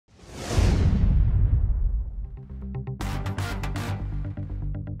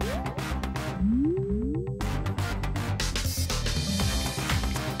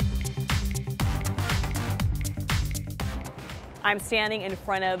I'm standing in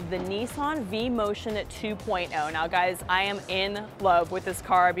front of the Nissan VMotion 2.0. Now guys, I am in love with this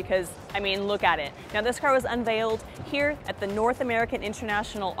car because, I mean, look at it. Now this car was unveiled here at the North American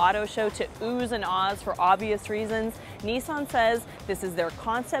International Auto Show to oohs and ahs for obvious reasons. Nissan says this is their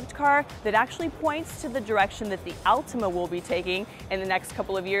concept car that actually points to the direction that the Altima will be taking in the next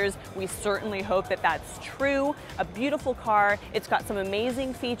couple of years. We certainly hope that that's true. A beautiful car. It's got some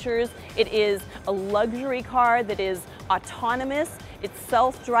amazing features. It is a luxury car that is autonomous, it's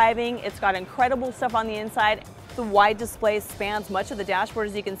self-driving, it's got incredible stuff on the inside. The wide display spans much of the dashboard.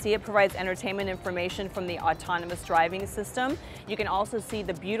 As you can see, it provides entertainment information from the autonomous driving system. You can also see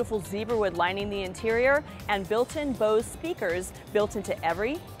the beautiful zebra wood lining the interior and built-in Bose speakers built into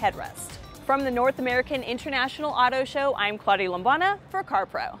every headrest. From the North American International Auto Show, I'm Claudia Lombana for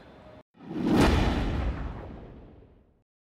CarPro.